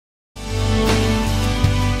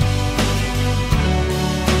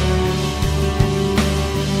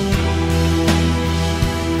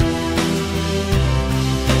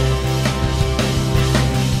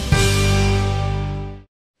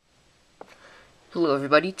Hello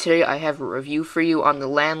everybody, today I have a review for you on the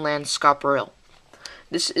LanLan Scopperil.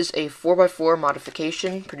 This is a 4x4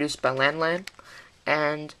 modification produced by LanLan,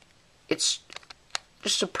 and it's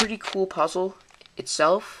just a pretty cool puzzle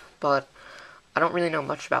itself, but I don't really know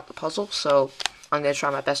much about the puzzle, so I'm going to try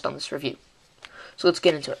my best on this review. So let's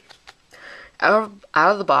get into it. Out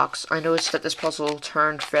of the box, I noticed that this puzzle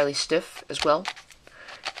turned fairly stiff as well,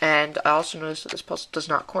 and I also noticed that this puzzle does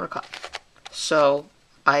not corner cut. So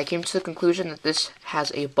I came to the conclusion that this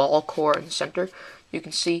has a ball core in the center. You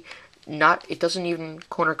can see it doesn't even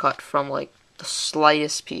corner cut from like the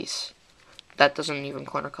slightest piece. That doesn't even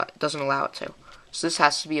corner cut. It doesn't allow it to. So this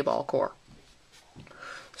has to be a ball core.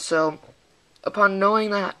 So upon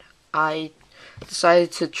knowing that, I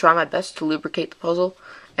decided to try my best to lubricate the puzzle,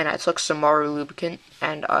 and I took some Maru lubricant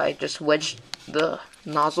and I just wedged the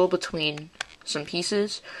nozzle between some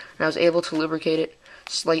pieces, and I was able to lubricate it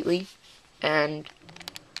slightly, and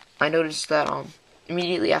I noticed that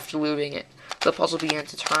immediately after lubing it, the puzzle began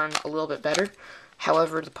to turn a little bit better.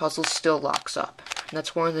 However, the puzzle still locks up. And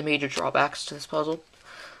that's one of the major drawbacks to this puzzle.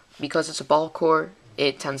 Because it's a ball core,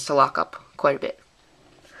 it tends to lock up quite a bit.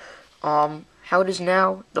 How it is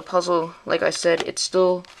now, the puzzle, like I said, it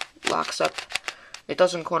still locks up. It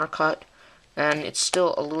doesn't corner cut, and it's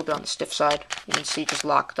still a little bit on the stiff side. You can see it just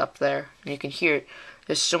locked up there, and you can hear it.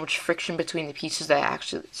 There's so much friction between the pieces that it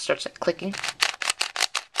actually starts clicking.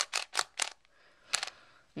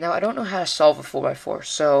 Now, I don't know how to solve a 4x4,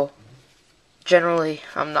 so generally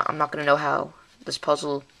I'm not going to know how this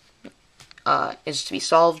puzzle is to be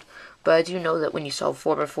solved, but I do know that when you solve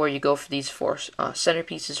 4x4, you go for these four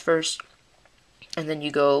centerpieces first, and then you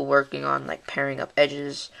go working on like pairing up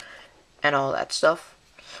edges and all that stuff.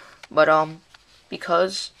 But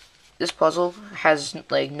because this puzzle has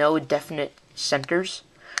like no definite centers,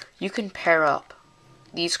 you can pair up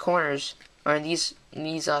these corners or these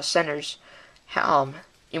centers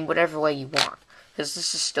in whatever way you want, because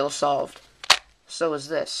this is still solved. So is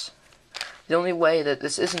this. The only way that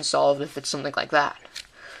this isn't solved if it's something like that.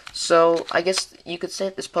 So I guess you could say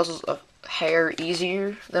that this puzzle's a hair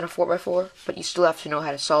easier than a 4x4, but you still have to know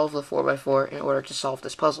how to solve the 4x4 in order to solve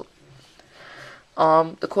this puzzle.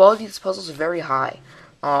 The quality of this puzzle is very high.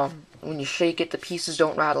 When you shake it, the pieces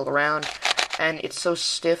don't rattle around, and it's so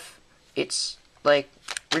stiff, it's like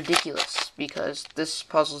ridiculous, because this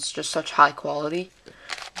puzzle is just such high quality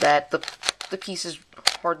that the pieces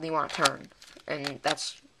hardly want to turn, and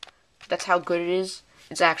that's how good it is.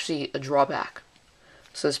 It's actually a drawback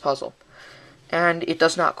to this puzzle, and it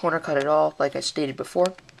does not corner cut at all, like I stated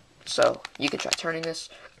before. So you can try turning this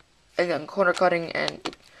and then corner cutting,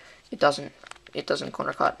 and it doesn't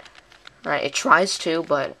corner cut. Alright, it tries to,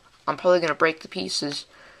 but I'm probably gonna break the pieces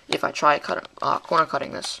if I try corner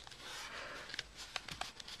cutting this.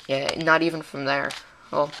 Yeah, not even from there.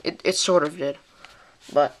 Well, it sort of did.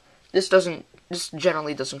 But this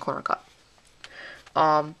generally doesn't corner cut.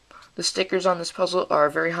 The stickers on this puzzle are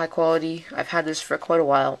very high quality. I've had this for quite a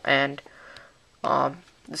while, and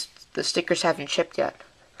the stickers haven't chipped yet.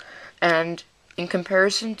 And in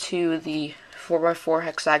comparison to the 4x4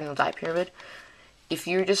 hexagonal die pyramid, if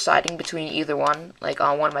you're deciding between either one, like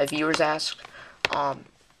one of my viewers asked,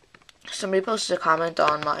 somebody posted a comment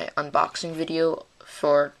on my unboxing video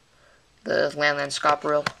for the LanLan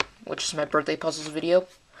Scopperil, which is my birthday puzzles video.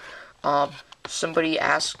 Somebody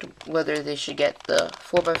asked whether they should get the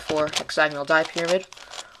 4x4 hexagonal die pyramid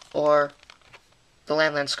or the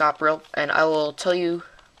LanLan Scopperil, and I will tell you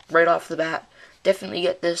right off the bat, definitely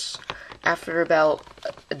get this. After about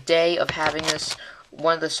a day of having this,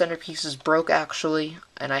 one of the centerpieces broke actually,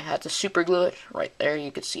 and I had to super glue it. Right there,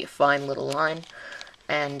 you could see a fine little line,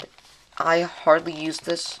 and I hardly used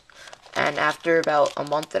this. And after about a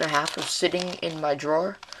month and a half of sitting in my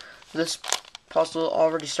drawer, this puzzle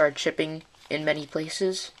already started chipping in many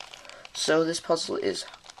places. So this puzzle is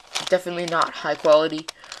definitely not high quality.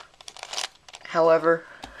 However,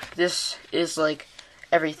 this is like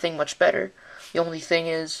everything much better. The only thing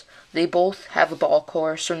is, they both have a ball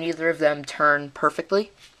core, so neither of them turn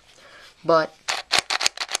perfectly. But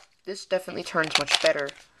this definitely turns much better.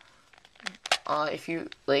 If you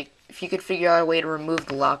could figure out a way to remove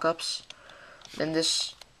the lockups, then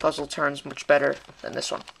this puzzle turns much better than this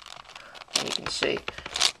one. And you can see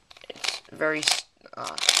it's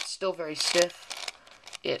still very stiff.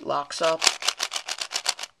 It locks up,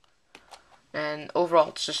 and overall,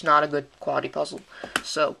 it's just not a good quality puzzle.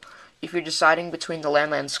 So if you're deciding between the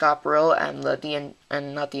LanLan Scopperil and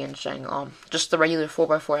just the regular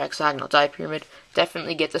 4x4 hexagonal die pyramid,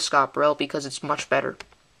 definitely get the Scopperil because it's much better.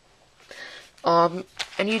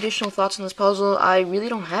 Any additional thoughts on this puzzle? I really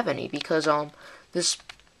don't have any, because this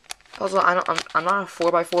puzzle. I'm not a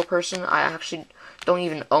 4x4 person. I actually don't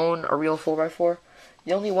even own a real 4x4.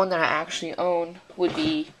 The only one that I actually own would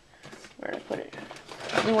be, where did I put it?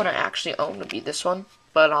 The only one I actually own would be this one.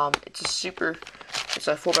 But it's a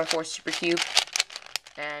 4x4 super cube,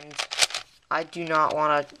 and I do not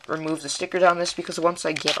want to remove the stickers on this, because once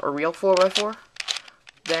I get a real 4x4,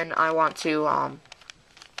 then I want to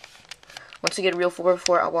once I get a real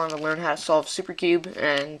 4x4, I want to learn how to solve super cube,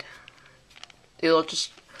 and it'll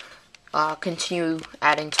just continue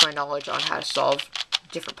adding to my knowledge on how to solve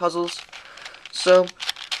different puzzles. So,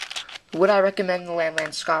 would I recommend the LanLan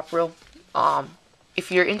Scopperil? If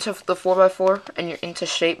you're into the 4x4 and you're into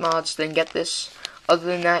shape mods, then get this. Other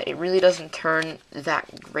than that, it really doesn't turn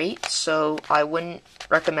that great, so I wouldn't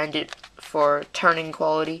recommend it for turning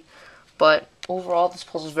quality. But overall, this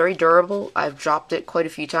puzzle is very durable. I've dropped it quite a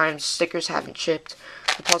few times. Stickers haven't chipped.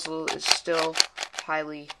 The puzzle is still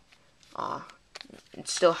highly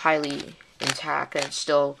intact, and it's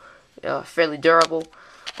still fairly durable.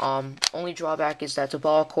 Only drawback is that it's a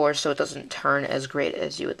ball core, so it doesn't turn as great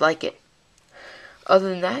as you would like it. Other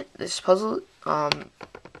than that, this puzzle,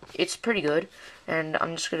 it's pretty good, and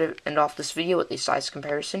I'm just going to end off this video with a size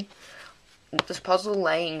comparison. With this puzzle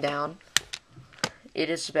laying down, it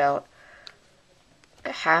is about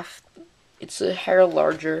it's a hair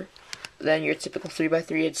larger than your typical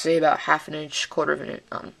 3x3. I'd say about half an inch, quarter of an inch,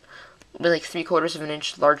 like 3/4 of an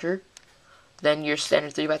inch larger than your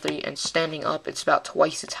standard 3x3, and standing up, it's about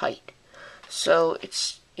twice its height. So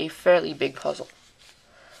it's a fairly big puzzle.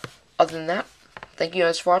 Other than that, thank you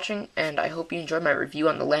guys for watching, and I hope you enjoyed my review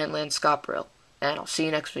on the LanLan Scopperil, and I'll see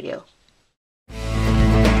you next video.